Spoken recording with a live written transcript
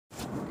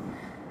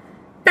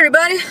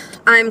Everybody,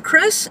 I'm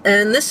Chris,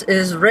 and this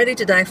is Ready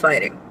to Die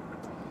Fighting.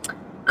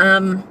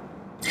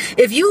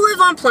 If you live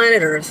on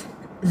planet Earth,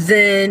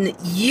 then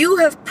you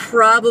have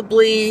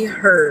probably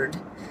heard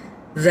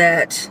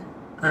that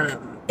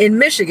in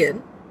Michigan,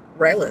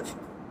 where I live,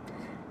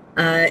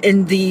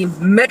 in the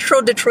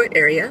Metro Detroit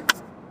area,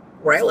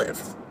 where I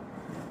live,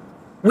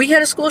 we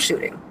had a school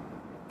shooting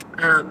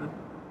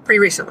pretty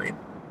recently.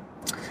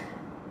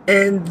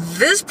 And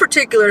this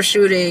particular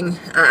shooting,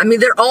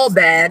 they're all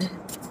bad.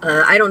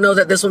 I don't know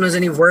that this one is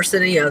any worse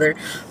than any other,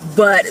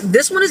 but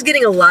this one is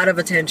getting a lot of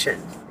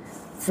attention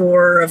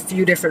for a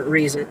few different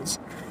reasons.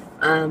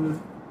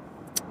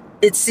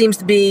 It seems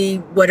to be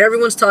what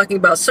everyone's talking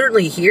about,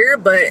 certainly here,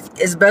 but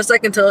as best I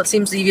can tell, it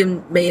seems to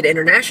even made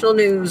international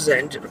news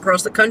and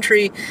across the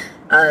country.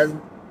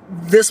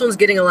 This one's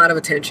getting a lot of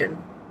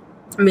attention.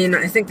 I mean,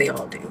 I think they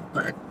all do,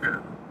 but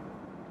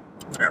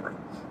whatever.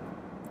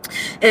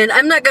 And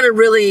I'm not going to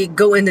really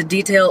go into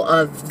detail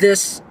of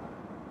this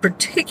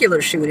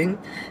particular shooting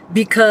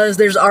because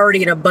there's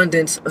already an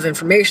abundance of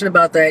information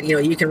about that. You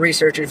know, you can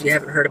research it if you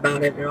haven't heard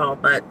about it at all,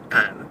 but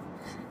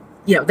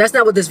that's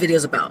not what this video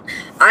is about.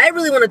 I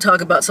really want to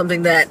talk about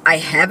something that I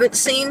haven't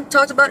seen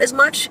talked about as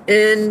much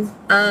in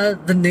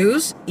the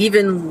news.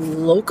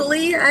 Even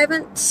locally, I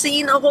haven't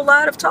seen a whole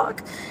lot of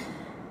talk,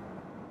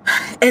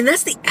 and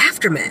that's the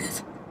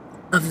aftermath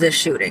of this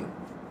shooting.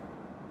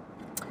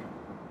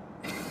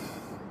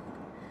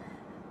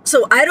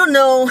 So I don't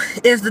know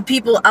if the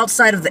people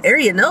outside of the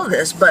area know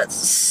this, but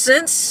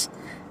since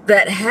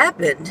that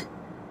happened,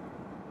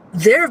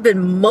 there have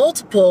been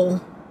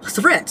multiple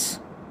threats.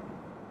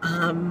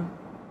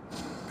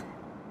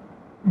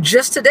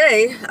 Just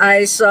today,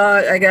 I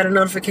got a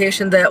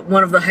notification that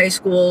one of the high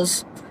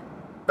schools,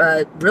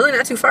 really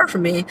not too far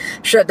from me,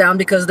 shut down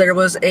because there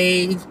was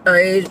a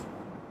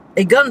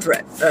gun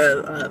threat.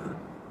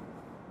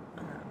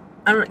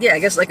 I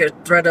guess like a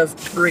threat of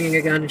bringing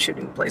a gun and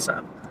shooting the place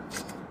up.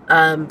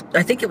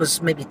 I think it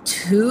was maybe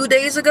 2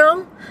 days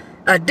ago,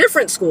 a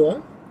different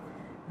school,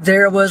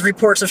 there was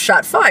reports of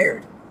shots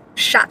fired.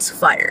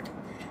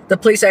 The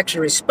police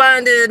actually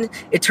responded.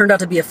 It turned out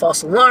to be a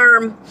false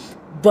alarm,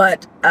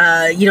 but,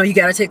 you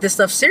got to take this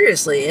stuff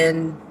seriously.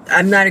 And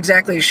I'm not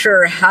exactly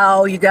sure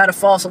how you got a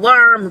false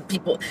alarm,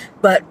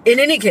 but in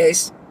any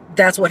case,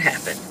 that's what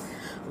happened.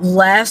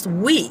 Last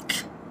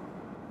week,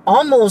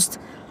 almost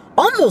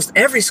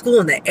every school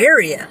in the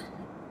area,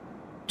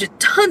 just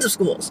tons of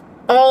schools,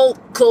 all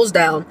closed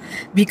down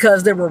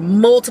because there were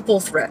multiple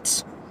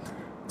threats.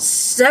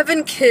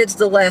 7 kids,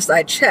 the last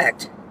I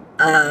checked,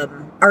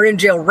 are in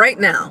jail right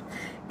now.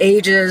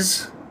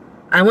 Ages,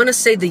 I want to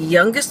say the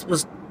youngest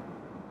was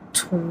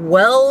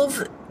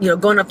 12,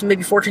 going up to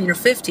maybe 14 or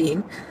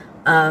 15,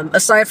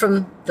 aside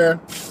from the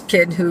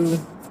kid who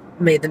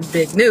made the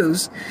big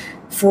news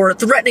for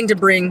threatening to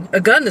bring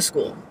a gun to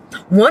school.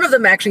 One of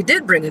them actually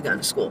did bring a gun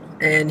to school,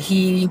 and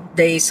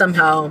they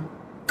somehow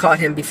caught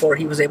him before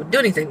he was able to do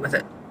anything with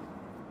it.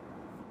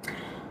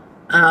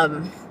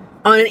 On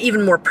an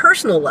even more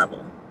personal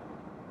level,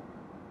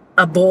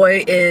 a boy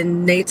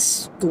in Nate's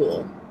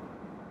school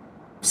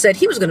said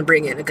he was going to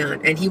bring in a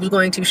gun and he was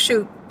going to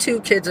shoot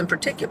 2 kids in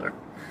particular.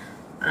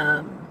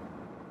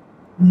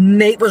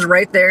 Nate was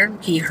right there.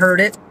 He heard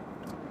it.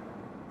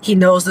 He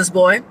knows this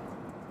boy.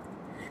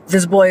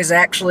 This boy is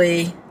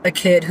actually a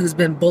kid who's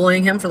been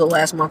bullying him for the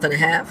last month and a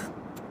half.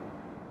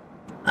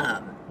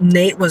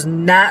 Nate was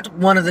not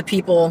one of the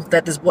people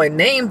that this boy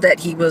named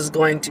that he was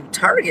going to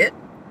target,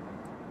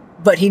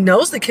 but he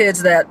knows the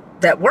kids that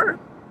were.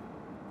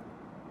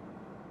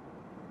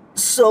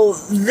 So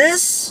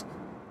this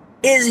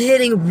is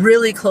hitting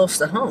really close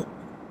to home.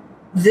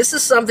 This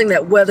is something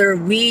that whether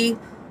we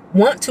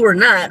want to or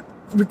not,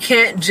 we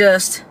can't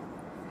just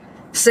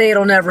say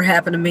it'll never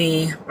happen to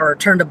me or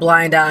turn a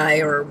blind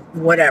eye or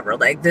whatever.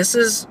 Like this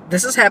is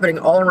happening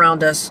all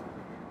around us,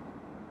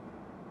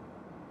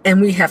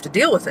 and we have to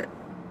deal with it.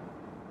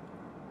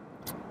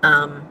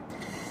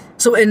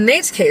 So in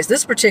Nate's case,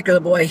 this particular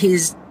boy,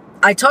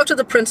 I talked to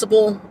the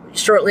principal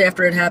shortly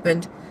after it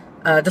happened.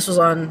 This was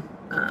on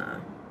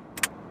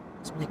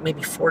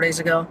maybe 4 days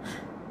ago.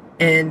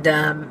 And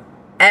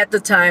at the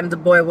time, the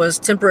boy was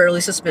temporarily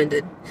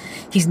suspended.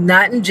 He's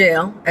not in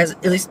jail,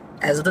 at least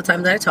as of the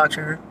time that I talked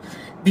to her,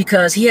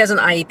 because he has an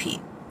IEP,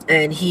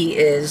 and he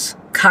is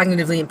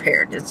cognitively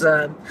impaired. It's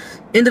an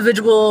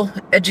individual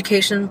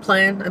education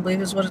plan, I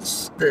believe is what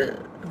the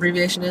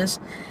abbreviation is.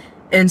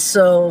 And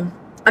so,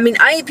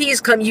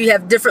 IEPs you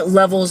have different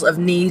levels of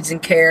needs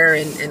and care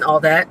and all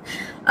that.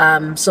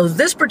 So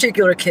this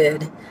particular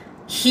kid,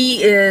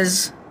 he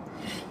needs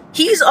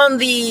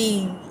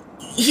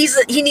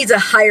a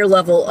higher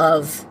level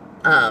of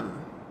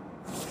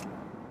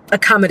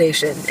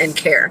accommodation and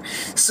care.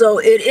 So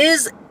it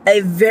is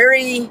a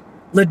very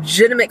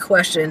legitimate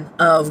question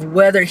of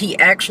whether he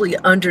actually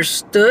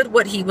understood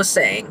what he was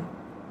saying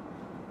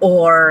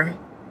or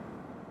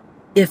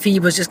if he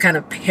was just kind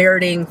of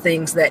parroting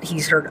things that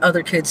he's heard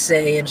other kids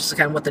say and just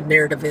kind of what the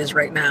narrative is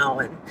right now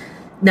and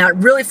not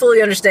really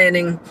fully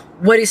understanding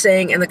what he's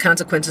saying and the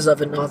consequences of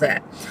it and all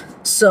that.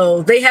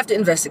 So they have to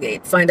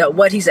investigate, find out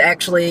what he's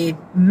actually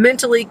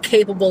mentally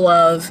capable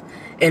of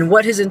and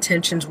what his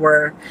intentions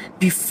were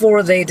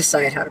before they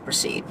decide how to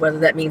proceed. Whether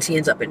that means he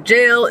ends up in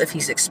jail, if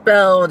he's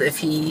expelled, if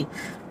he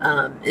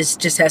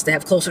just has to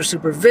have closer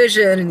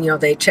supervision,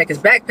 and they check his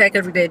backpack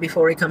every day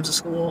before he comes to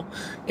school,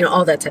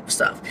 all that type of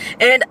stuff.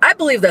 And I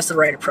believe that's the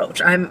right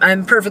approach.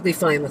 I'm perfectly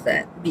fine with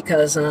that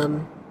because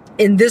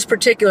in this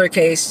particular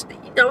case,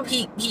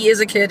 he is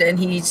a kid and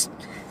he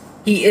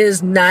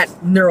is not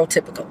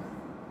neurotypical.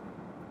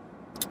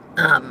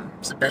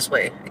 It's the best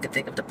way I could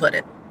think of to put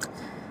it.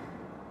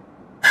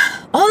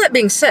 All that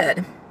being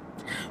said,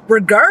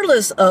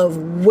 regardless of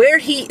where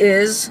he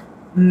is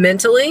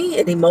mentally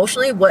and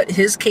emotionally, what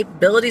his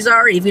capabilities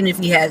are, even if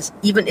he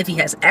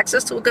has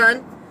access to a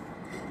gun,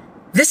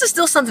 this is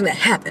still something that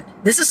happened.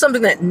 This is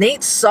something that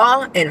Nate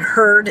saw and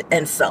heard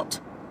and felt.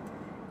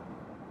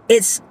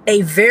 It's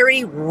a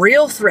very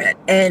real threat,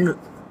 and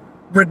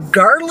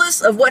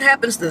regardless of what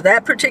happens to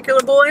that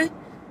particular boy,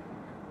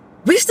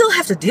 we still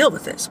have to deal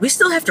with this. We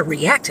still have to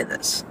react to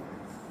this.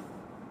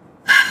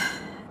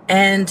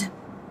 And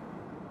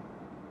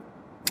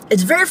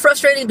it's very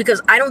frustrating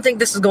because I don't think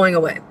this is going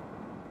away.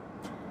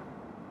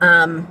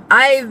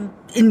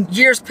 In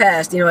years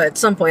past, at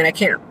some point, I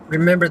can't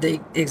remember the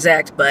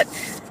exact, but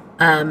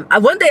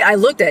one day I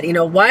looked at,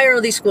 why are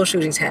these school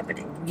shootings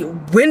happening?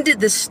 When did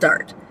this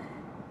start?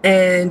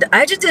 And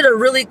I just did a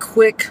really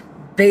quick,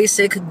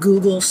 basic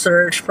Google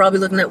search, probably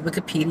looking at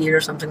Wikipedia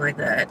or something like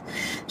that.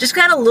 Just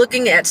kind of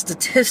looking at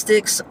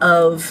statistics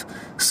of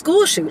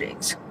school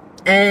shootings.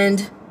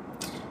 And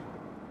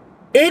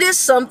it is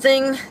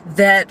something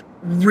that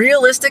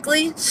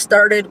realistically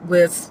started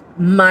with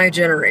my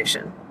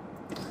generation.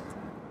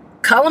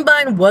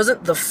 Columbine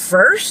wasn't the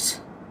first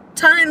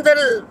time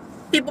that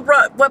people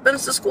brought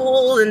weapons to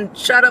school and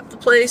shot up the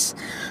place,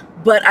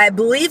 but I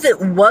believe it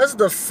was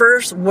the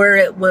first where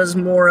it was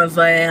more of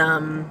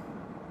a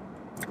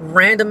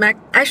random act.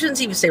 I shouldn't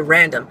even say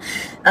random.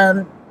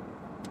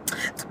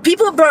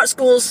 People have brought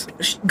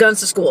guns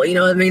to school.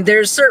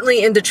 There's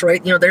certainly in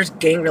Detroit, there's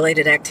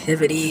gang-related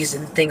activities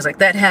and things like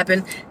that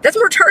happen. That's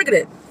more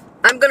targeted.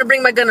 I'm going to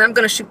bring my gun and I'm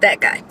going to shoot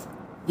that guy.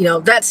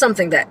 That's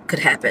something that could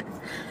happen.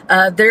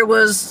 There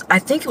was, I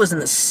think it was in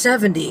the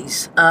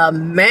 70s, a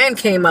man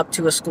came up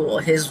to a school.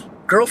 His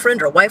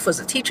girlfriend or wife was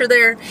a teacher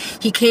there.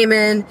 He came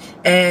in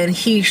and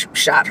he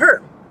shot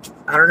her.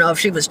 I don't know if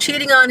she was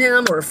cheating on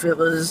him or if it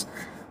was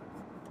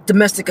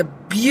domestic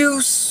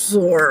abuse,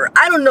 or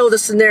I don't know the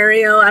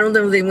scenario. I don't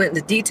know if they went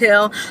into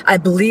detail. I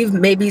believe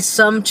maybe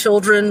some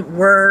children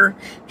were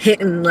hit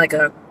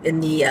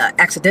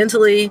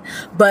accidentally,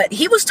 but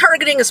he was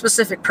targeting a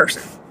specific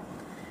person.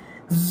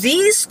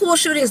 These school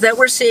shootings that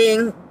we're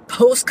seeing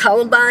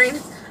post-Columbine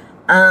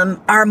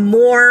are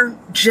more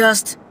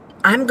just,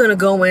 I'm going to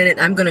go in and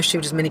I'm going to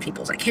shoot as many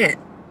people as I can.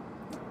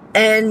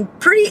 And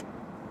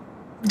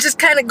just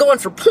kind of going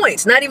for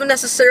points, not even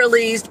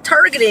necessarily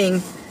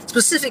targeting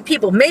specific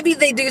people. Maybe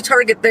they do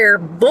target their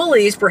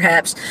bullies,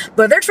 perhaps,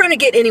 but they're trying to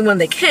get anyone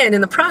they can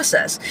in the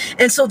process.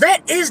 And so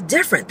that is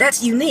different.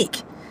 That's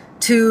unique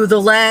to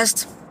the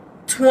last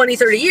 20,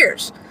 30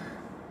 years.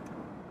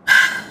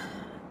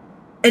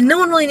 And no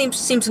one really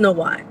seems to know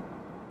why.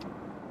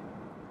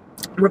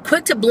 We're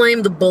quick to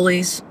blame the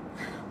bullies.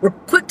 We're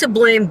quick to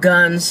blame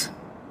guns.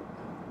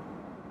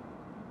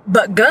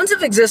 But guns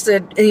have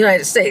existed in the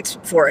United States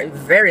for a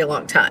very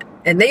long time.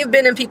 And they've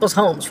been in people's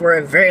homes for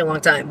a very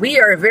long time. We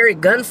are a very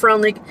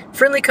gun-friendly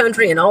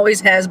country and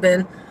always has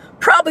been.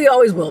 Probably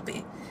always will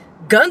be.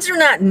 Guns are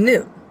not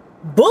new.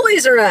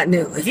 Bullies are not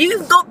new.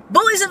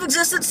 Bullies have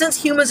existed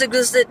since humans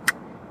existed.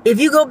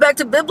 If you go back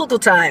to biblical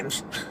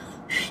times,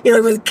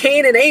 with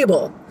Cain and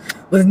Abel,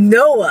 with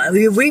Noah,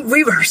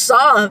 we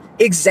saw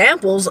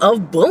examples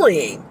of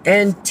bullying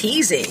and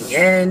teasing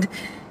and,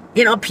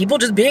 people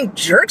just being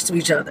jerks to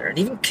each other and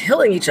even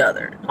killing each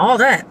other, all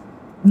that.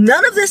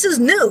 None of this is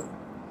new.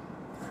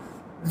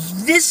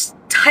 This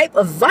type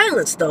of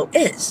violence, though,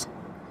 is.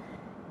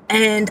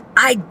 And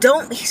I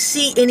don't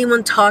see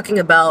anyone talking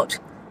about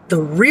the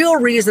real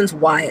reasons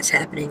why it's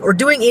happening or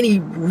doing any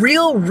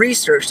real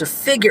research to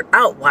figure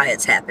out why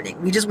it's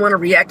happening. We just want to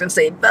react and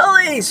say,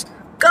 bullies,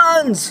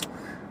 guns,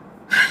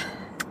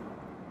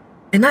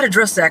 and not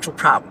address the actual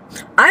problem.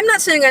 I'm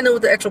not saying I know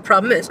what the actual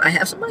problem is. I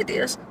have some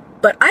ideas,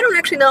 but I don't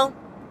actually know.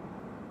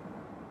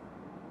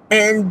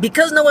 And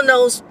because no one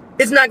knows,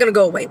 it's not going to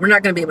go away. We're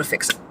not going to be able to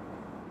fix it.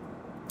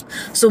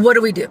 So what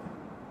do?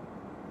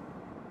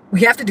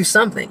 We have to do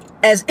something.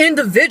 As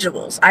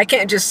individuals, I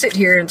can't just sit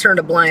here and turn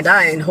a blind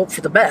eye and hope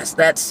for the best.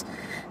 That's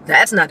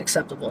not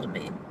acceptable to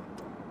me.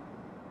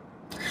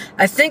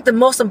 I think the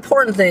most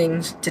important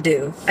thing to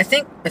do, I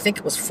think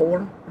it was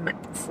 4. It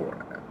might be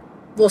 4.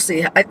 We'll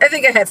see. I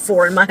think I had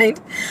 4 in mind.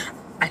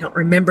 I don't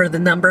remember the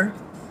number.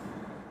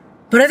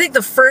 But I think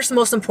the first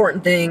most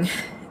important thing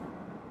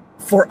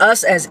for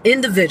us as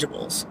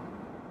individuals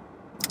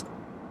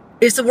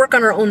is to work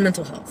on our own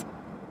mental health.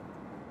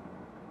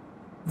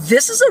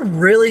 This is a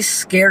really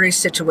scary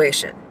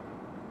situation.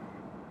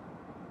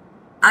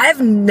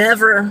 I've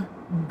never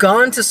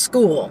gone to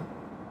school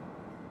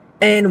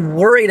and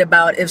worried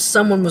about if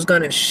someone was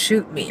going to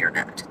shoot me or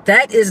not.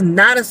 That is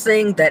not a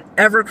thing that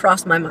ever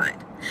crossed my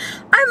mind.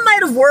 I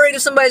might have worried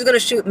if somebody's going to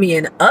shoot me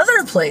in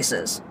other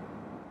places,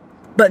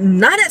 but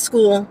not at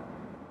school,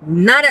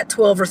 not at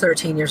 12 or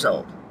 13 years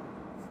old.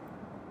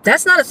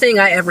 That's not a thing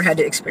I ever had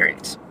to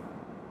experience.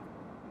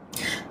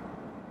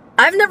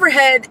 I've never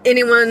had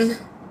anyone,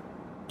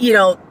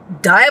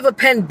 die of a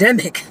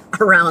pandemic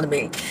around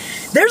me.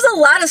 There's a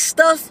lot of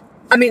stuff,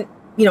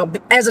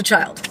 as a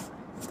child.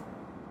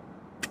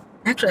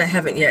 Actually, I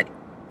haven't yet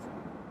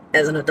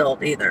as an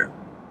adult either.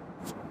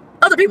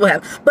 Other people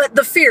have, but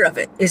the fear of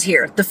it is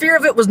here. The fear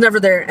of it was never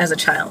there as a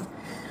child.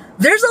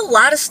 There's a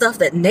lot of stuff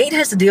that Nate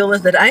has to deal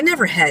with that I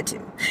never had to.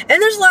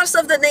 And there's a lot of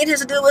stuff that Nate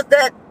has to deal with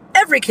that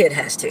every kid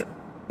has to.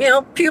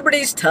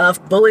 Puberty's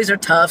tough, bullies are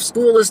tough,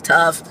 school is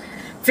tough,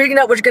 figuring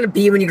out what you're going to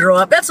be when you grow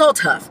up, that's all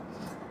tough.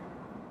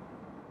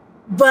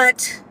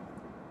 But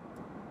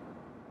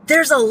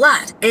there's a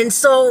lot. And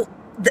so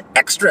the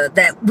extra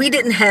that we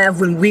didn't have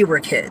when we were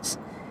kids.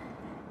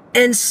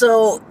 And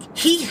so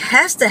he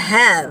has to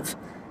have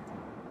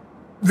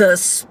the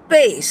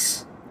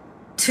space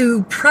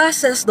to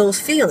process those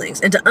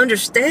feelings and to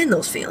understand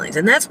those feelings.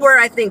 And that's where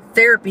I think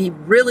therapy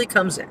really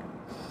comes in.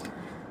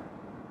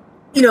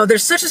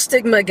 There's such a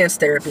stigma against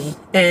therapy,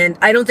 and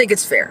I don't think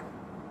it's fair.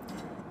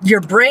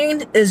 Your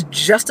brain is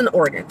just an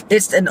organ.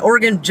 It's an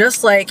organ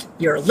just like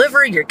your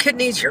liver, your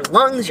kidneys, your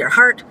lungs, your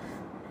heart.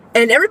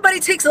 And everybody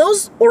takes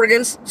those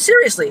organs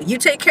seriously. You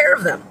take care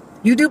of them.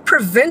 You do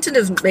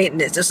preventative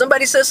maintenance. If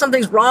somebody says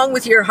something's wrong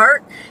with your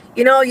heart,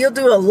 you'll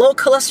do a low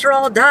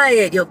cholesterol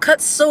diet. You'll cut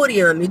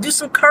sodium. You do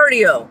some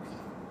cardio.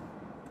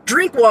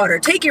 Drink water.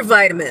 Take your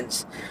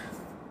vitamins.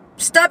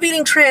 Stop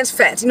eating trans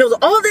fats.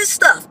 All this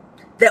stuff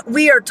that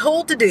we are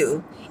told to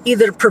do,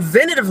 either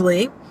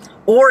preventatively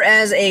or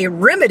as a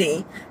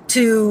remedy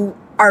to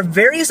our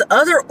various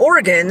other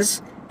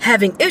organs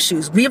having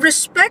issues. We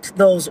respect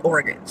those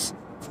organs.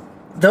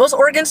 Those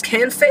organs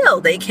can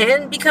fail. They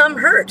can become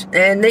hurt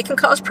and they can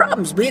cause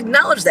problems. We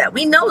acknowledge that.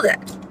 We know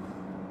that.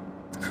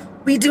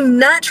 We do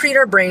not treat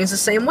our brains the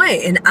same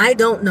way, and I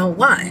don't know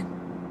why.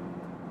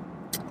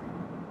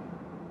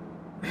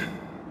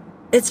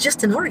 It's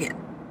just an organ.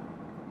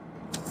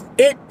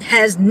 It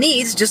has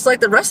needs just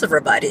like the rest of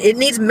our body. It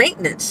needs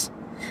maintenance.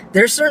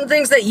 There's certain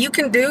things that you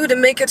can do to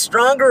make it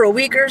stronger or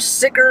weaker,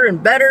 sicker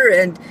and better,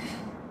 and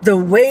the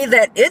way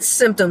that its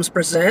symptoms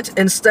present,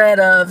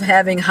 instead of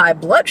having high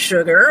blood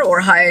sugar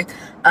or high,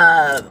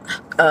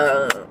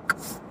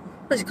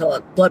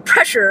 blood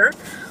pressure,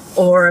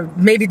 or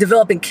maybe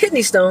developing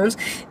kidney stones,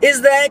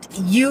 is that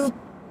you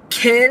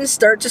can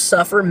start to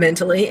suffer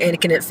mentally, and it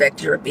can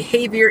affect your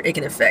behavior, it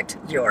can affect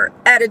your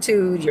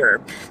attitude,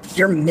 your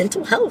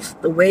mental health,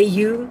 the way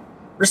you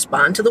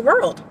respond to the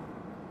world.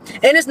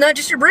 And it's not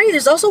just your brain,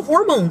 there's also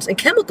hormones and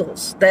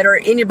chemicals that are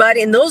in your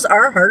body, and those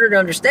are harder to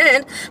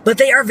understand, but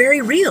they are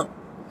very real.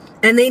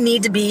 And they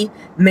need to be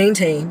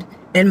maintained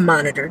and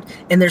monitored.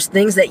 And there's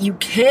things that you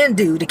can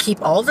do to keep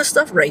all this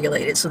stuff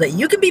regulated so that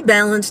you can be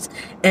balanced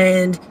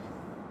and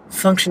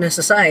function in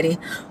society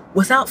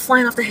without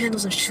flying off the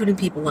handles and shooting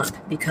people up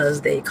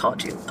because they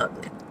called you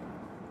ugly.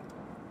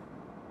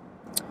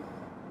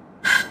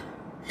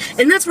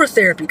 And that's where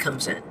therapy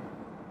comes in.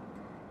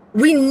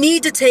 We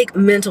need to take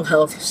mental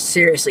health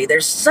seriously.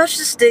 There's such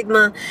a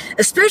stigma,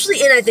 especially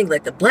in, I think,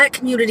 like the Black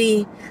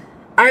community.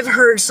 I've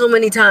heard so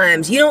many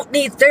times, you don't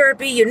need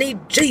therapy, you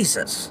need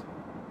Jesus.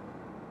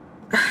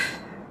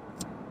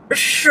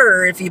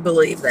 Sure, if you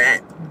believe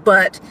that,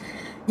 but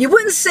you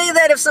wouldn't say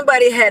that if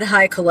somebody had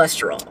high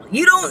cholesterol.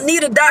 You don't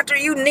need a doctor,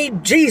 you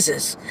need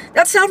Jesus.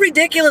 That's how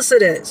ridiculous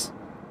it is.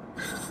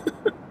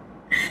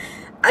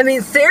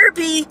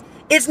 Therapy,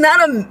 it's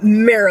not a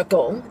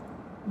miracle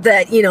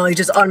that, it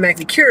just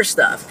automatically cures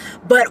stuff.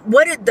 But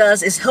what it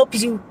does is help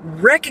you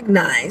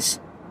recognize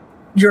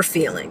your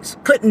feelings,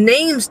 put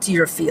names to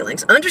your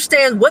feelings,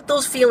 understand what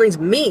those feelings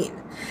mean,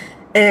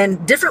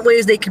 and different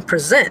ways they can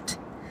present.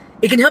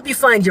 It can help you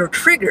find your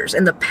triggers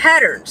and the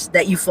patterns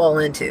that you fall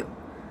into,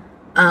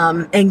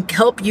 and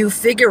help you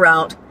figure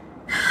out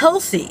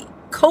healthy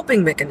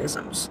coping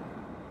mechanisms,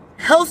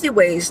 healthy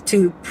ways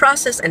to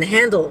process and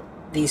handle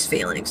these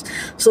feelings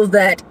so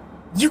that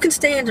you can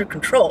stay under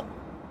control.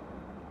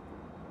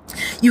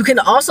 You can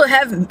also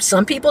have,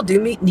 some people do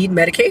need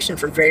medication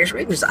for various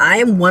reasons. I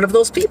am one of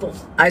those people.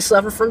 I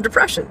suffer from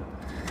depression.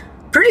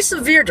 Pretty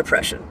severe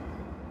depression.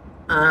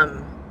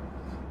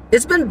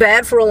 It's been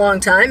bad for a long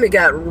time. It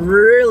got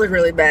really,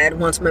 really bad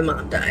once my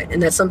mom died.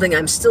 And that's something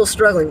I'm still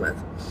struggling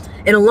with.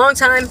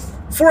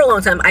 For a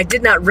long time, I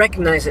did not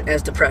recognize it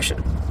as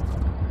depression.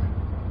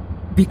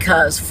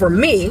 Because for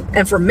me,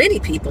 and for many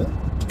people,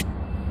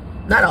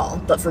 not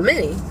all, but for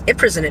many, it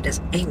presented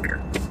as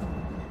anger.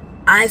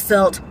 I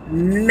felt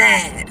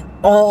mad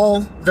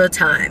all the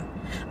time.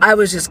 I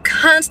was just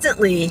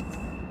constantly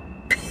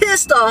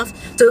pissed off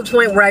to the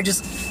point where I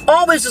just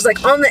always just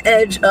like on the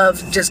edge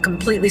of just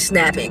completely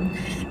snapping.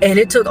 And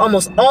it took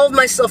almost all of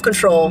my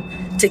self-control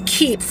to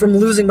keep from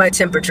losing my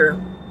temper.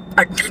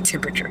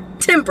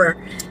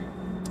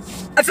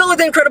 I feel like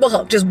the Incredible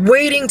Hulk, just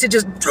waiting to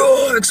just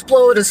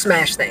explode and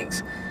smash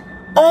things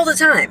all the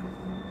time.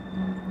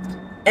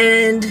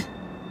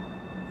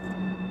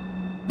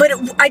 But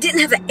I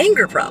didn't have an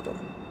anger problem.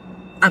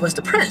 I was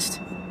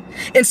depressed.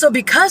 And so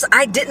because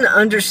I didn't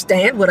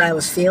understand what I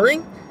was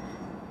feeling,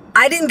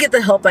 I didn't get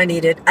the help I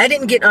needed. I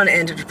didn't get on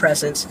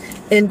antidepressants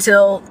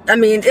until, I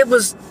mean, it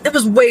was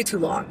way too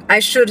long. I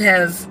should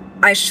have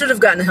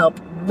gotten help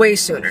way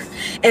sooner.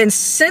 And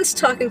since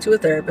talking to a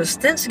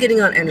therapist, since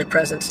getting on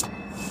antidepressants,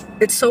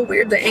 it's so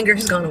weird, the anger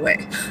has gone away.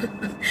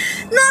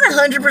 Not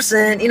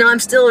 100%, you know, I'm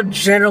still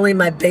generally,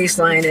 my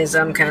baseline is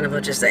I'm kind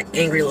of just an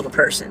angry little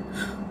person.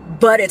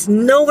 But it's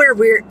nowhere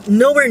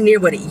near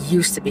what it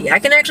used to be. I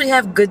can actually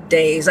have good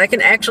days. I can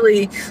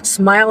actually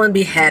smile and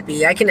be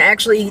happy. I can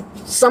actually,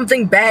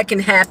 something bad can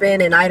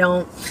happen and I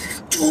don't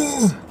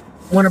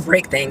want to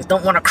break things,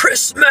 don't want to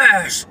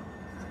Christmas.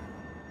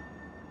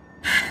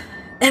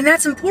 And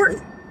that's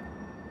important.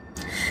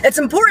 It's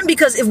important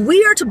because if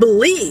we are to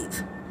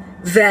believe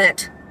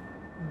that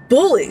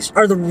bullies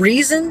are the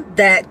reason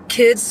that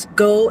kids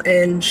go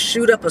and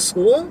shoot up a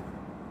school,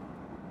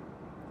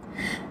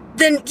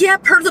 then yeah,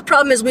 part of the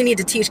problem is we need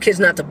to teach kids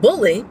not to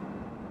bully,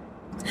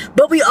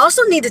 but we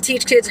also need to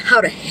teach kids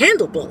how to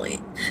handle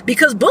bullying,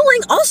 because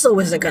bullying also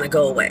isn't going to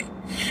go away.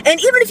 And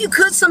even if you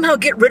could somehow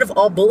get rid of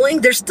all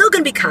bullying, there's still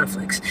going to be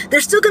conflicts.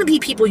 There's still going to be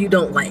people you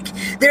don't like.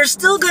 There's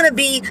still going to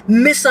be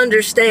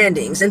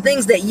misunderstandings and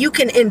things that you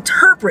can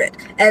interpret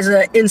as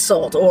an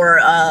insult or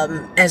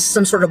as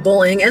some sort of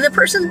bullying, and the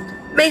person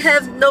may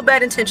have no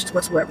bad intentions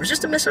whatsoever. It's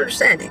just a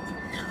misunderstanding.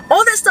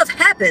 All that stuff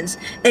happens,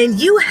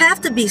 and you have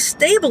to be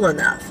stable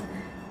enough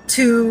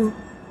to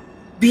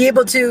be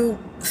able to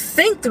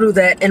think through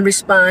that and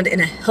respond in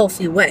a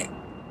healthy way.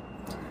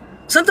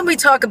 Something we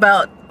talk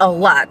about a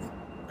lot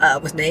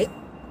with Nate,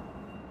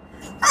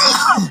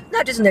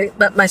 not just Nate,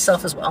 but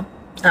myself as well,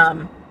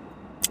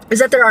 is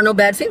that there are no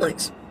bad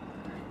feelings.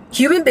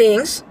 Human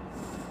beings,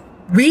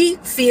 we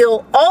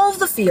feel all of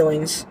the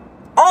feelings,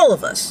 all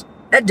of us,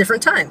 at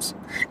different times,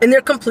 and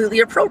they're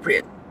completely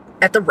appropriate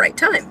at the right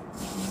time.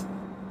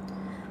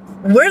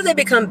 Where they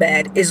become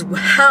bad is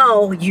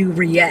how you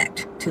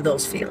react to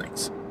those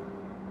feelings.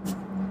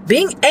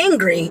 Being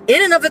angry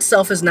in and of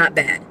itself is not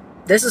bad.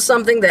 This is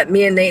something that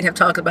me and Nate have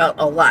talked about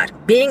a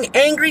lot. Being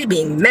angry,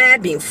 being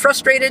mad, being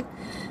frustrated,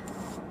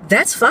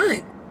 that's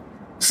fine.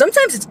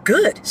 Sometimes it's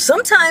good.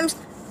 Sometimes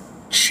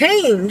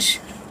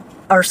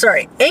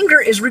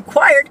anger is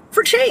required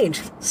for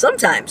change.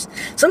 Sometimes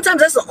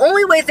that's the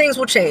only way things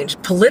will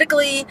change.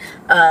 Politically,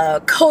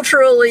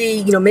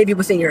 culturally, maybe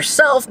within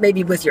yourself,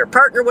 maybe with your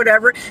partner,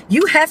 whatever.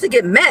 You have to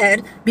get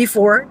mad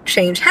before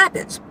change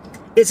happens.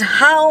 It's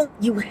how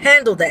you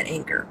handle that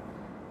anger.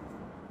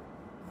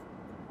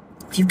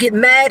 If you get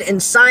mad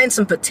and sign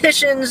some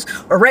petitions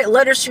or write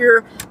letters to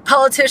your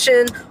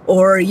politician,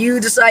 or you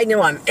decide,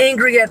 I'm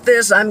angry at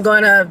this, I'm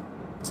going to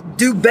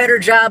do better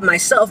job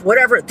myself,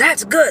 whatever,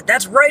 that's good.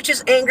 That's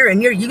righteous anger,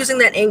 and you're using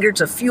that anger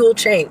to fuel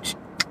change.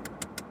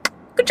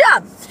 Good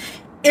job.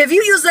 If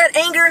you use that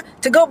anger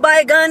to go buy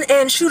a gun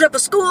and shoot up a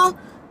school,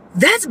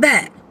 that's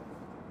bad.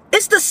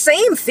 It's the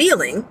same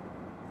feeling.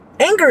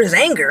 Anger is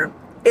anger.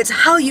 It's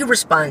how you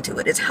respond to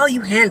it. It's how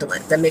you handle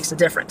it that makes a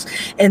difference.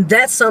 And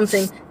that's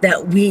something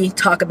that we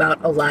talk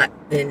about a lot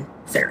in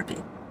therapy.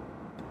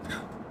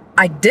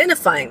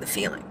 Identifying the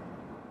feeling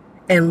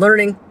and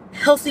learning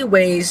healthy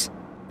ways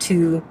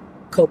to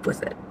cope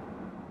with it.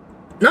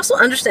 And also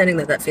understanding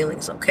that that feeling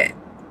is okay.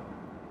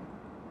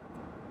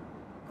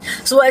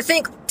 So I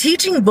think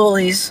teaching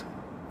victims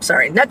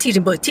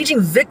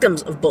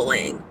of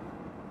bullying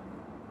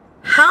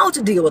how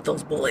to deal with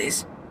those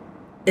bullies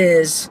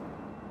is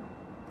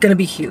going to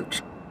be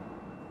huge.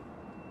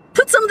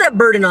 Put some of that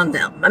burden on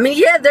them. I mean,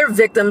 yeah, they're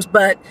victims,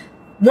 but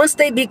once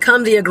they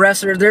become the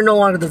aggressor, they're no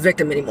longer the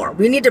victim anymore.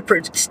 We need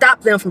to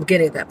stop them from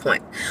getting to that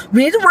point.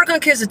 We need to work on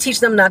kids to teach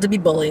them not to be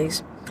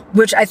bullies,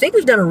 which I think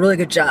we've done a really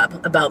good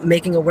job about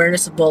making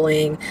awareness of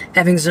bullying,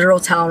 having zero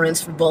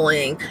tolerance for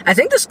bullying. I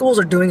think the schools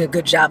are doing a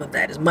good job of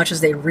that as much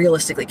as they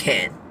realistically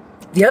can.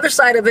 The other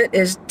side of it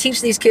is teach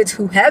these kids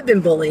who have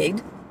been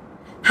bullied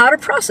how to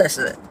process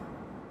it.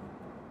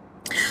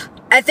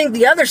 I think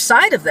the other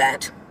side of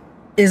that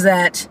is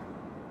that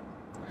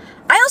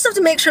I also have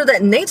to make sure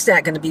that Nate's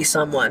not going to be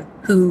someone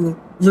who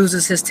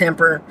loses his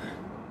temper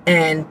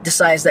and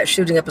decides that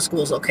shooting up a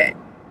school is okay.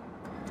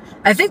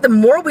 I think the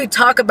more we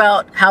talk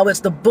about how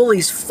it's the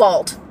bully's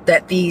fault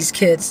that these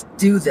kids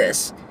do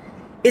this,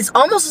 it's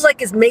almost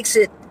like it makes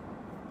it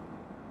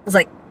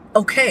like,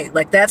 okay,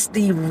 like that's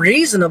the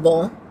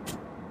reasonable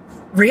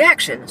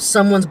reaction.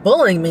 Someone's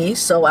bullying me,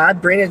 so I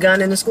bring a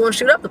gun into school and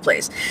shoot up the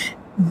place.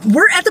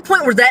 We're at the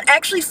point where that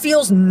actually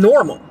feels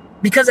normal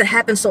because it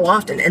happens so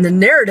often, and the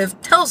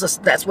narrative tells us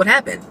that's what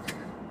happened.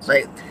 It's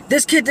like,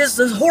 this kid did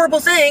this horrible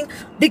thing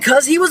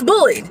because he was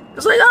bullied.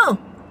 It's like, oh,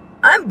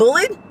 I'm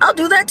bullied, I'll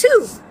do that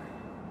too.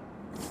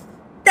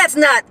 That's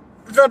not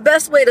the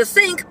best way to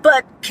think,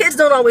 but kids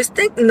don't always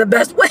think in the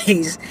best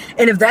ways.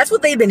 And if that's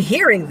what they've been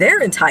hearing their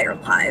entire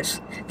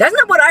lives, That's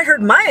not what I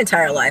heard my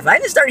entire life. I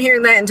didn't start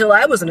hearing that until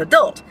I was an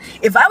adult.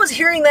 If I was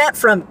hearing that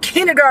from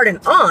kindergarten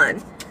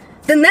on,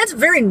 then that's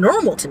very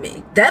normal to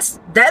me. That's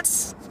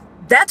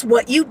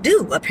what you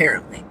do,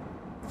 apparently.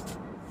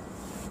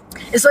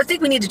 And so I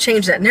think we need to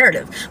change that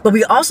narrative. But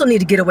we also need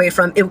to get away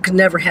from, it could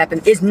never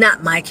happen. It's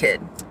not my kid.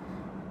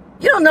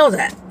 You don't know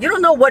that. You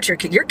don't know what your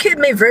kid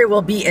may very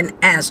well be an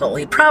asshole.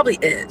 He probably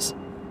is.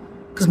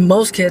 Because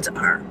most kids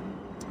are.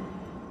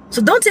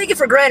 So don't take it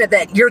for granted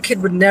that your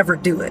kid would never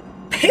do it.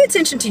 Pay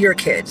attention to your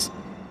kids.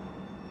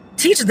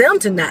 Teach them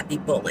to not be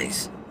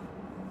bullies.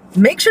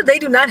 Make sure they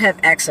do not have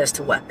access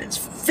to weapons.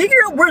 Figure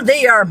out where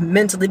they are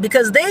mentally,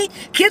 because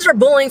kids are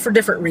bullying for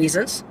different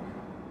reasons.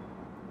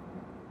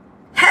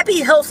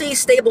 Happy, healthy,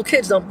 stable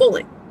kids don't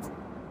bully.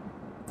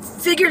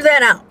 Figure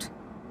that out.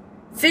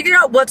 Figure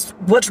out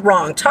what's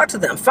wrong. Talk to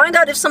them. Find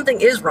out if something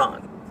is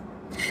wrong.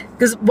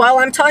 Because while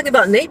I'm talking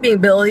about Nate being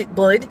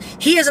bullied,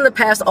 he has in the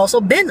past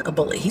also been a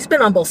bully. He's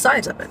been on both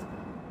sides of it.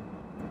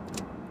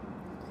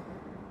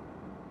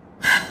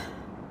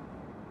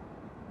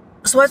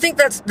 So I think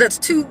that's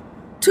two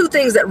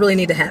things that really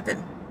need to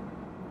happen.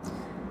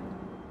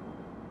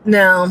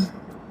 Now,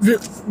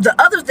 the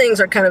other things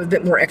are kind of a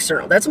bit more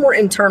external. That's more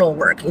internal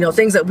work.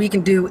 Things that we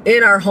can do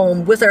in our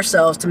home with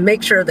ourselves to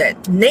make sure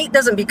that Nate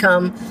doesn't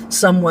become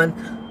someone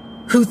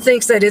who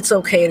thinks that it's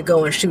okay to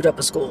go and shoot up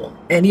a school.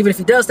 And even if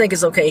he does think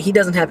it's okay, he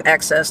doesn't have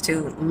access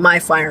to my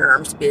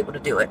firearms to be able to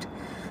do it.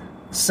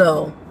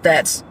 So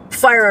that's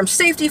firearm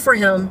safety for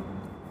him,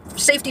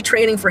 safety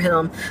training for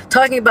him,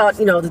 talking about,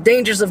 the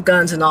dangers of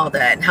guns and all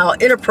that, and how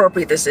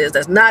inappropriate this is.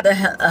 That's not a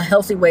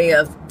healthy way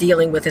of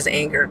dealing with his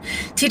anger.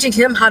 Teaching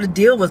him how to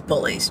deal with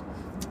bullies.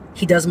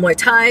 He does Muay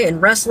Thai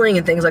and wrestling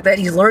and things like that.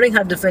 He's learning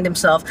how to defend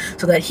himself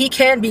so that he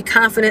can be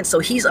confident, so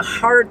he's a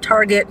hard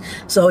target.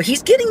 So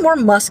he's getting more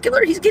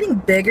muscular, he's getting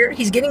bigger,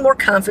 he's getting more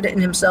confident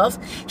in himself.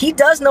 He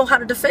does know how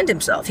to defend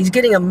himself. He's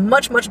getting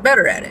much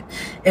better at it.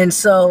 And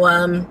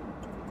so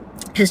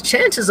his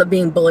chances of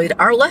being bullied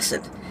are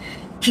lessened.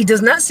 He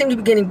does not seem to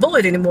be getting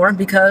bullied anymore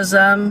because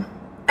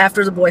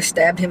after the boy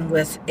stabbed him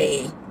with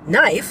a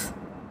knife,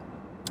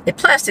 a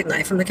plastic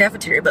knife from the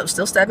cafeteria, but was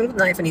still stabbing with a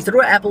knife, and he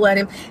threw an apple at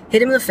him,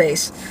 hit him in the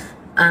face.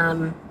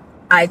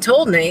 I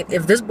told Nate,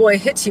 if this boy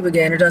hits you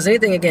again or does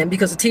anything again,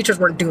 because the teachers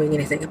weren't doing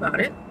anything about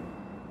it,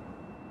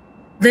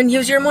 then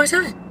use your Muay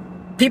Thai.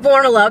 People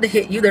aren't allowed to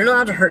hit you. They're not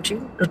allowed to hurt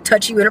you or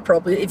touch you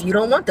inappropriately if you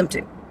don't want them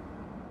to.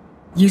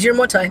 Use your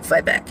Muay Thai,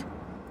 fight back.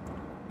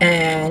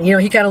 And,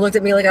 he kind of looked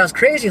at me like I was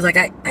crazy. He's like,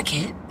 I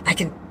can't. I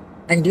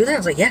can do that. I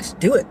was like, yes,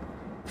 do it.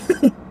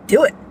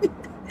 Do it.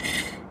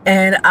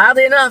 And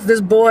oddly enough,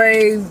 this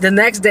boy, the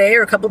next day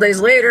or a couple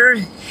days later,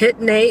 hit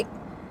Nate,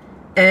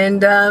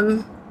 and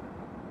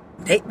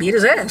Nate beat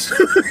his ass.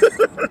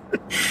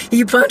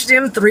 He punched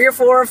him 3 or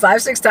 4 or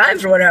 5, 6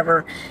 times or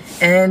whatever.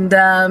 And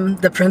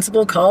the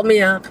principal called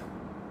me up,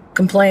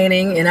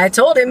 complaining, and I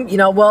told him,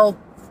 well,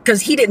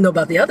 because he didn't know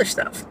about the other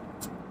stuff.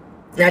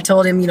 And I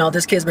told him,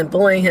 this kid's been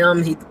bullying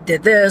him. He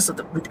did this,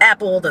 the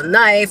apple, the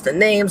knife, the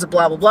names, the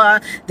blah, blah, blah.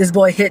 This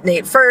boy hit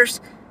Nate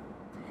first.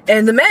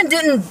 And the man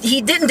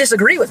didn't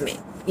disagree with me.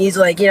 He's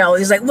like, well,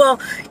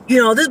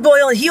 this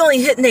boy he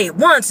only hit Nate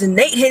once, and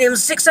Nate hit him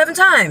 6, 7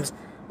 times.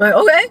 I'm like,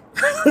 okay.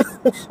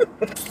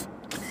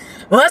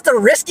 Well, that's the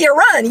risk you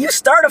run. You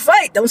start a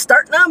fight. Don't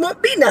start none,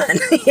 won't be none,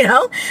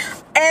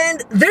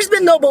 And there's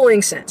been no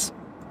bullying since.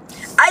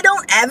 I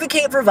don't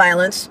advocate for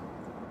violence.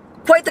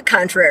 Quite the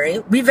contrary.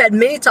 We've had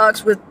many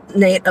talks with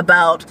Nate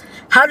about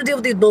how to deal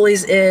with these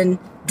bullies in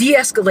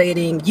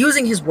de-escalating,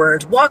 using his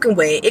words, walk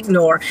away,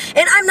 ignore.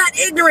 And I'm not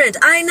ignorant.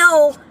 I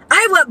know.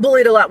 I got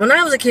bullied a lot when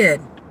I was a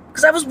kid.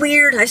 Because I was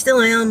weird. I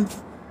still am.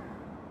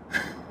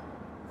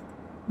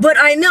 But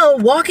I know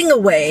walking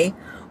away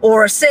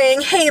or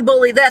saying, hey,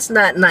 bully, that's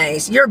not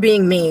nice. You're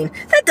being mean.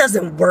 That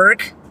doesn't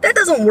work. That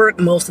doesn't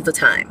work most of the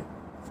time.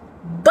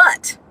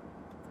 But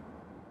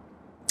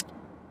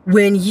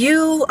when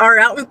you are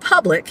out in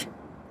public,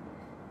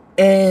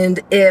 and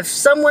if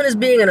someone is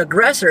being an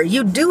aggressor,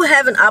 you do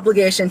have an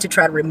obligation to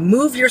try to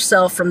remove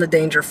yourself from the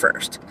danger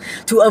first,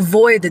 to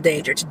avoid the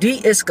danger, to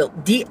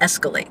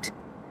de-escalate.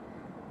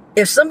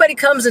 If somebody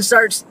comes and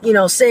starts,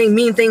 saying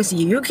mean things to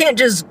you, you can't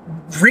just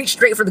reach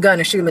straight for the gun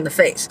and shoot him in the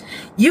face.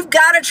 You've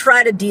got to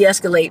try to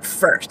de-escalate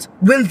first.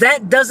 When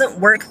that doesn't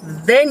work,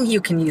 then you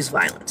can use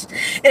violence.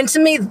 And to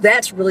me,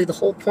 that's really the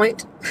whole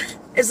point.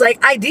 It's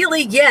like,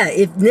 ideally, yeah,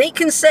 if Nate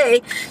can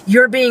say,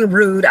 you're being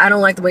rude, I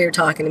don't like the way you're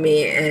talking to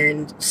me,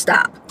 and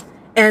stop.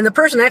 And the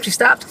person actually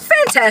stopped,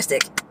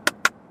 fantastic.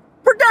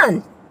 We're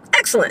done.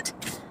 Excellent.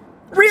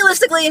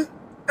 Realistically,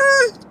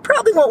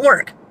 probably won't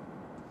work.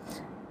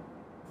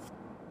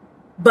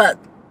 But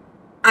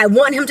I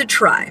want him to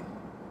try.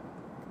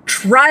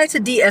 Try to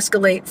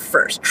de-escalate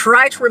first.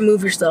 Try to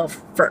remove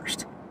yourself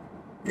first.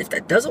 And if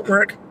that doesn't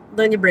work,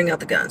 then you bring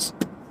out the guns.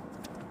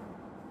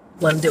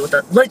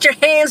 Let your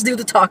hands do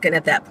the talking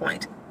at that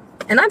point.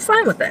 And I'm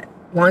fine with that,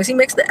 as long as he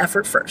makes the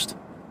effort first.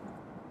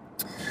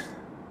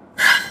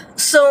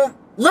 So,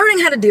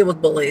 learning how to deal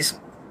with bullies,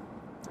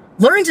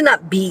 learning to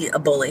not be a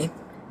bully,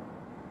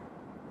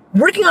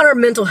 working on our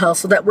mental health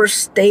so that we're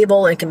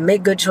stable and can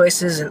make good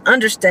choices and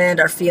understand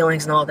our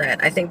feelings and all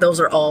that. I think those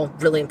are all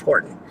really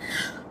important.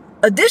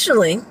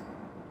 Additionally,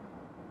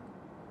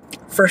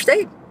 first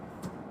aid.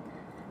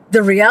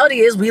 The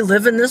reality is we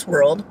live in this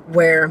world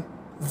where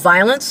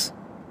violence,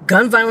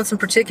 gun violence in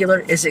particular,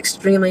 is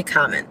extremely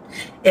common,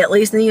 at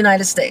least in the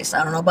United States.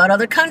 I don't know about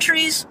other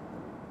countries,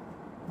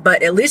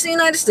 but at least in the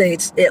United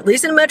States, at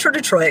least in Metro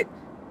Detroit,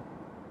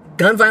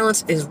 gun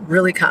violence is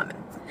really common.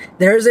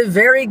 There's a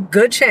very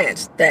good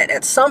chance that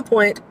at some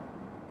point,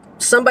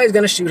 somebody's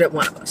going to shoot at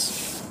one of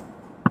us.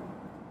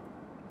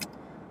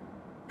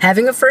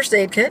 Having a first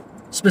aid kit,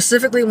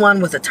 specifically one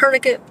with a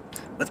tourniquet,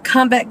 with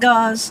combat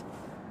gauze,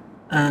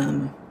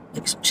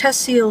 maybe some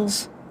chest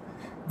seals,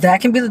 that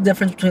can be the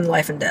difference between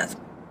life and death.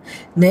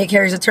 Nate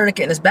carries a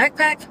tourniquet in his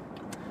backpack.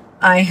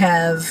 I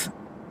have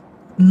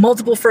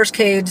multiple first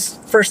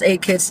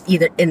aid kits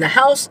either in the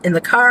house, in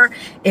the car,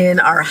 in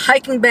our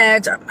hiking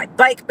bags, or my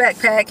bike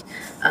backpack.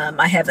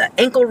 I have the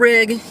ankle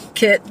rig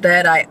kit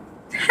that I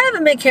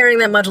haven't been carrying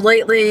that much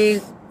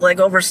lately, like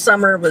over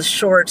summer with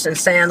shorts and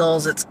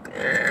sandals.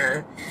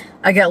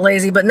 I got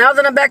lazy, but now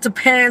that I'm back to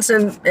pants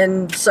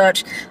and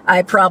such,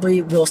 I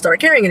probably will start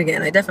carrying it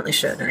again. I definitely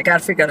should. And I got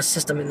to figure out a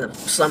system in the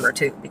summer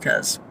too,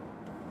 because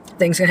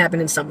things can happen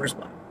in summer as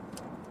well.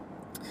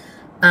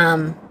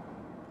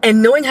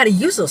 And knowing how to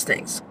use those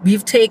things.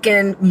 We've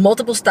taken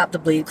multiple Stop the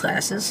Bleed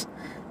classes,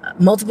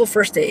 multiple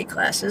first aid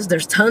classes.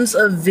 There's tons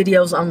of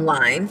videos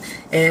online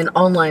and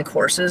online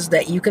courses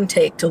that you can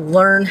take to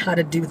learn how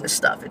to do this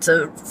stuff. It's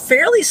a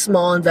fairly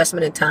small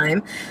investment in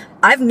time.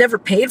 I've never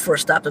paid for a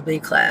Stop the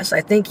Bleed class.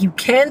 I think you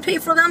can pay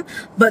for them,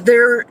 but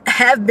there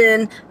have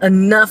been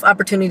enough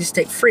opportunities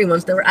to take free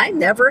ones that I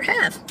never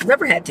had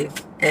to.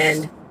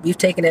 And we've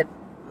taken it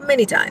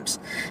many times.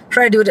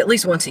 Try to do it at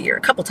least once a year,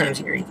 a couple times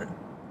a year even.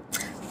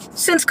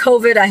 Since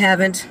COVID, I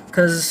haven't,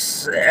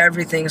 because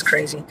everything's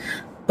crazy.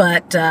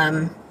 But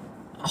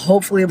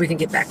hopefully we can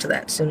get back to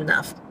that soon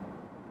enough.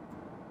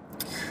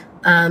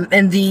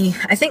 And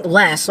I think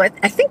last, so I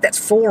think that's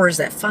 4, is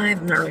that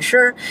 5? I'm not really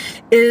sure,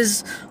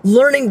 is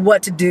learning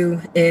what to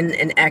do in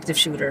an active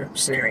shooter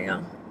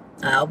scenario.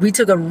 We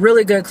took a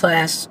really good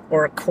class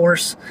or a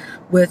course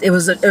with, it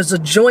was a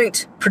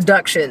joint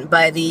production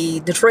by the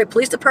Detroit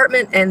Police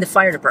Department and the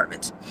Fire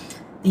Department.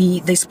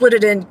 They split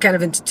it in kind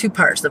of into 2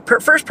 parts. The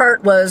first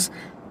part was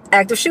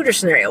active shooter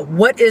scenario.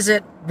 What is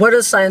it? What are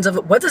the signs of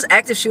it? What does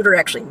active shooter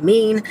actually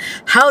mean?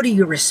 How do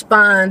you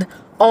respond?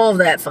 All of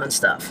that fun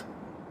stuff.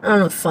 I don't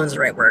know if fun's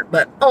the right word,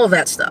 but all of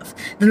that stuff.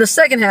 Then the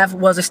second half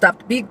was a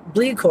Stop the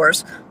Bleed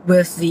course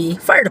with the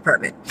fire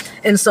department.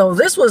 And so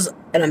this was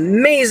an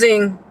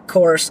amazing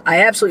course.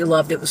 I absolutely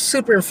loved it. It was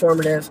super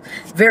informative,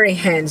 very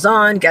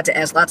hands-on, got to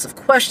ask lots of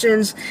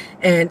questions.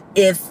 And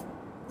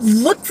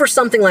look for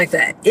something like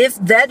that. If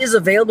that is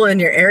available in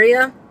your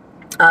area,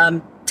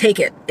 take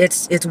it.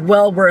 It's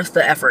well worth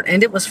the effort,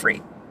 and it was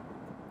free.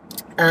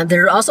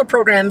 There are also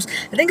programs,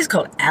 I think it's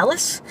called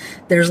Alice.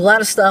 There's a lot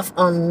of stuff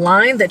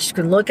online that you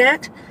can look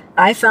at.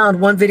 I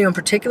found one video in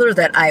particular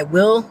that I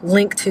will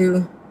link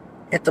to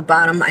at the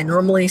bottom. I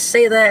normally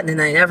say that and then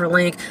I never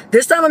link.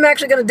 This time I'm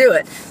actually going to do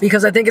it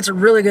because I think it's a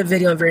really good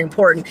video and very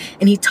important.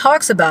 And he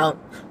talks about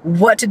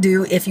what to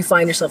do if you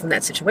find yourself in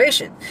that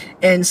situation.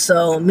 And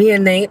so me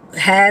and Nate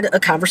had a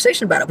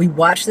conversation about it. We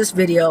watched this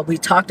video. We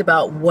talked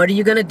about what are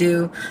you going to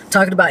do,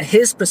 talking about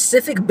his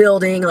specific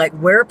building, like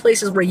where are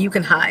places where you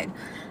can hide.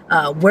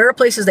 Where are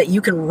places that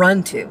you can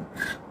run to?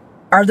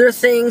 Are there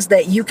things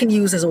that you can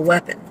use as a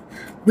weapon?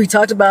 We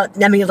talked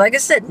about, I mean, like I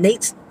said,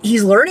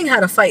 he's learning how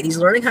to fight. He's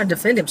learning how to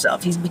defend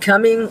himself. He's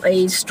becoming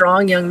a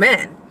strong young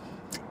man.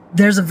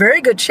 There's a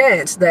very good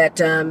chance that,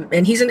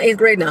 and he's in 8th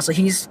grade now, so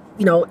he's,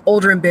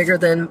 older and bigger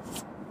than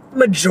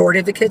majority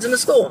of the kids in the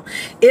school.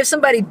 If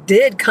somebody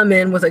did come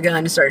in with a gun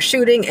and start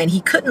shooting and he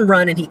couldn't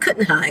run and he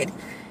couldn't hide,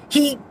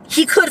 he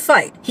could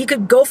fight. He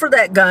could go for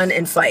that gun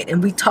and fight.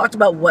 And we talked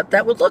about what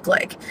that would look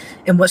like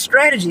and what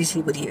strategies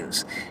he would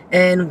use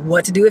and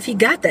what to do if he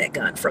got that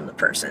gun from the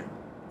person.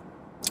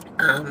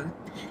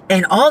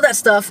 And all that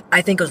stuff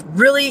I think is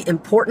really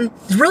important.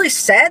 It's really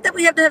sad that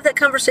we have to have that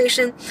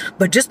conversation,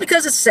 but just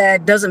because it's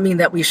sad doesn't mean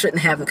that we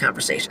shouldn't have the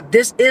conversation.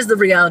 This is the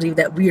reality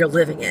that we are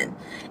living in.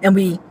 And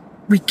we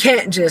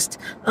can't just,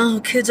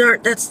 kids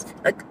aren't, this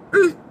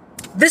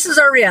is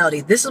our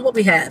reality. This is what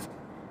we have.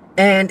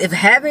 And if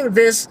having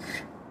this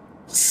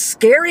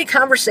scary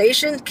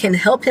conversation can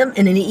help him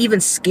in an even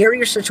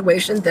scarier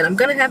situation, then I'm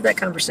going to have that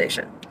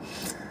conversation.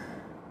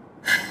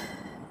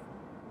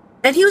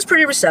 And he was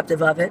pretty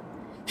receptive of it.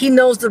 He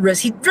knows the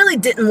risk. He really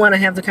didn't want to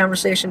have the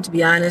conversation, to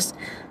be honest.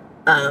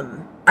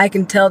 I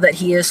can tell that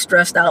he is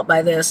stressed out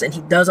by this and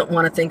he doesn't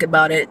want to think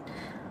about it.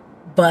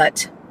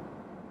 But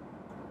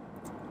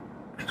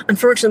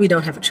unfortunately, we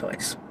don't have a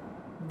choice.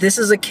 This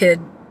is a kid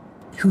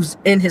who's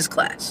in his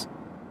class.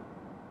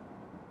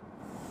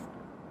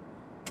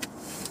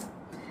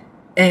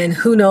 And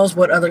who knows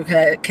what other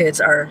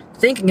kids are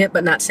thinking it,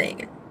 but not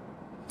saying it.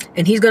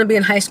 And he's going to be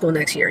in high school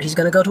next year. He's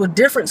going to go to a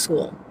different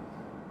school.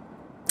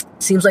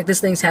 Seems like this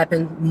thing's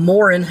happened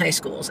more in high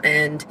schools.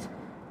 And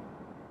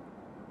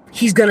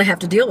he's going to have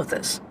to deal with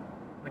this.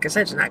 Like I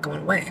said, it's not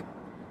going away.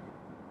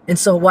 And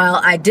so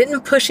while I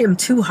didn't push him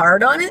too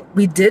hard on it,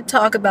 we did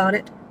talk about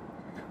it.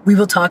 We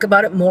will talk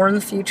about it more in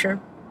the future.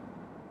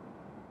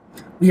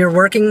 We are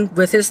working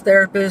with his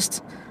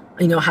therapist,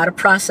 how to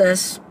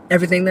process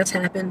everything that's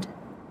happened.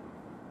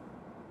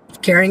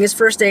 Carrying his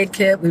first aid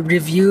kit. We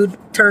reviewed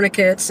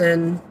tourniquets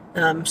and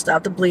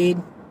stop the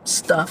bleed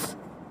stuff.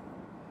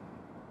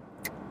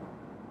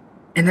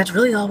 And that's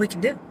really all we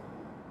can do.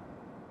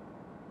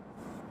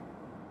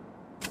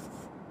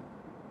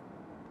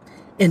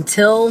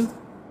 Until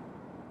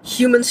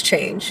humans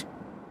change,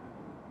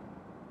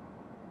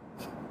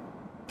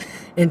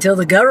 until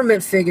the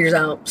government figures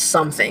out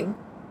something,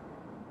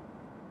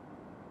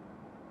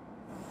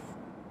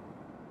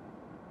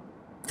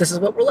 this is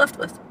what we're left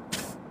with.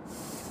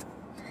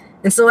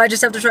 And so I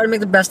just have to try to make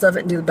the best of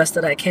it and do the best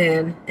that I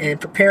can and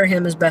prepare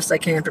him as best I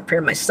can,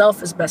 prepare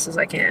myself as best as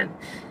I can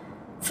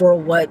for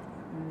what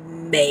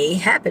may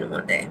happen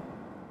one day.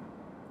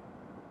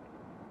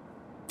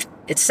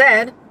 It's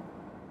sad.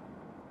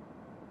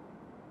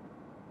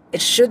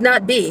 It should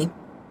not be.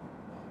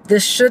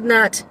 Things should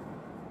not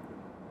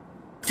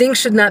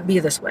be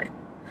this way.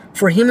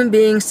 For human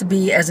beings to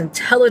be as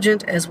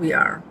intelligent as we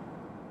are,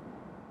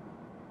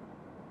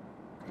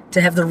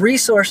 to have the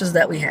resources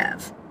that we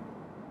have,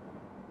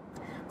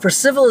 for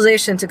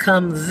civilization to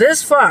come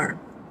this far,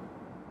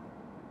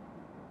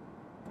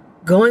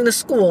 going to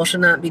school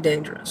should not be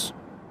dangerous.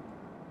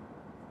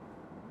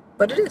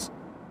 But it is.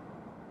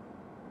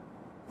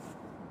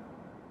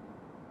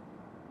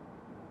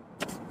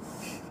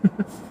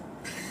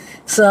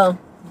 So,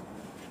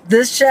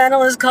 this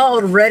channel is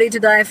called Ready to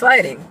Die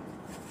Fighting.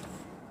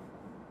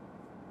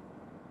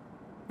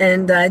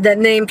 And that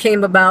name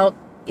came about,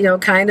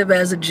 kind of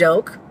as a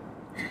joke.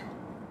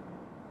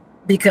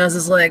 Because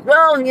it's like,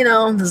 well,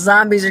 the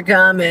zombies are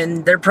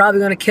coming, they're probably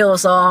going to kill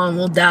us all and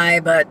we'll die,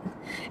 but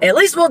at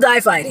least we'll die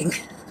fighting.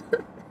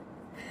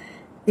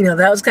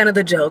 That was kind of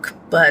the joke.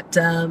 But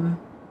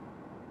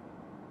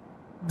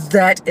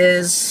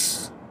that's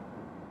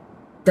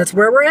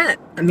where we're at.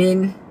 I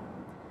mean,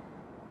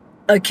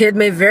 a kid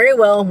may very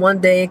well one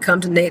day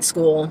come to Nate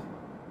school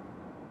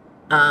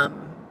and,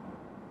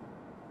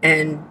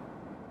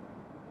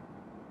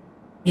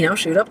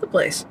 shoot up the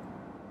place.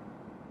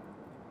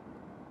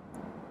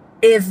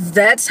 If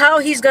that's how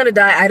he's going to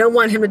die, I don't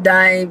want him to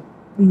die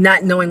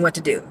not knowing what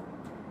to do.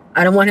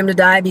 I don't want him to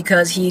die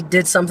because he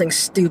did something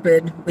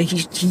stupid.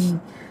 He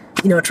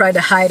tried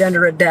to hide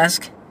under a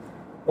desk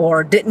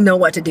or didn't know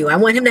what to do. I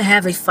want him to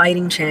have a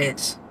fighting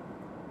chance.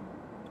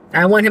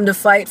 I want him to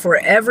fight for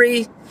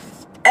every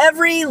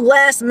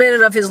last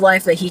minute of his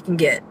life that he can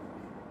get.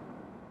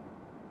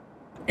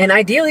 And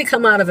ideally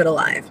come out of it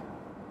alive.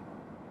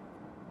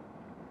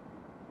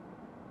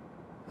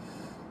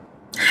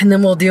 And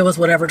then we'll deal with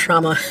whatever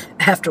trauma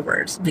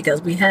afterwards,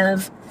 because we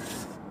have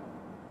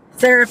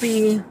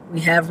therapy,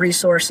 we have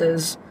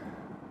resources.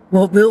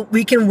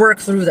 We can work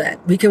through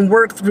that. We can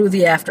work through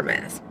the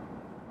aftermath,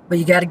 but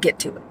you got to get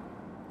to it.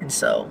 And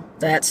so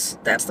that's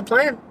the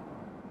plan.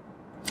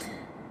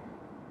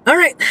 All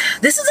right,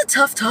 this is a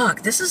tough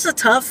talk. This is a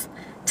tough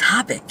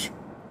topic.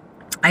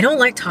 I don't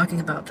like talking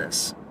about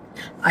this.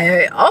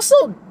 I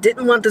also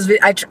didn't want this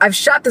video. I've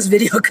shot this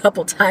video a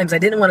couple times. I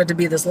didn't want it to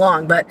be this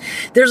long, but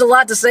there's a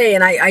lot to say,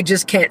 and I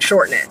just can't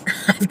shorten it.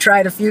 I've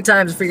tried a few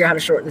times to figure out how to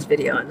shorten this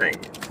video, and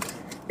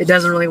it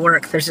doesn't really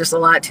work. There's just a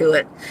lot to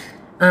it.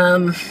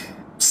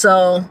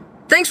 So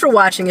thanks for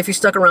watching. If you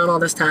stuck around all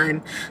this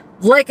time,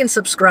 like and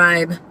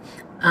subscribe.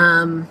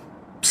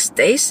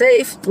 Stay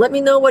safe. Let me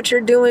know what you're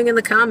doing in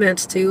the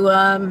comments to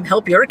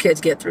help your kids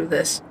get through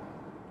this.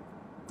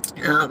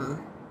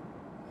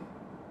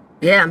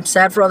 Yeah, I'm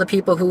sad for all the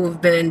people who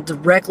have been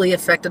directly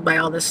affected by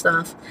all this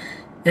stuff.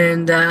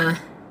 And, I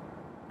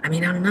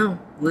don't know.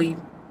 We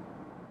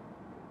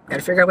got to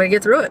figure out a way to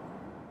get through it.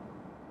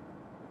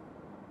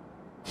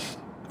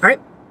 All right.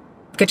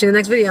 Catch you in the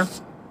next video.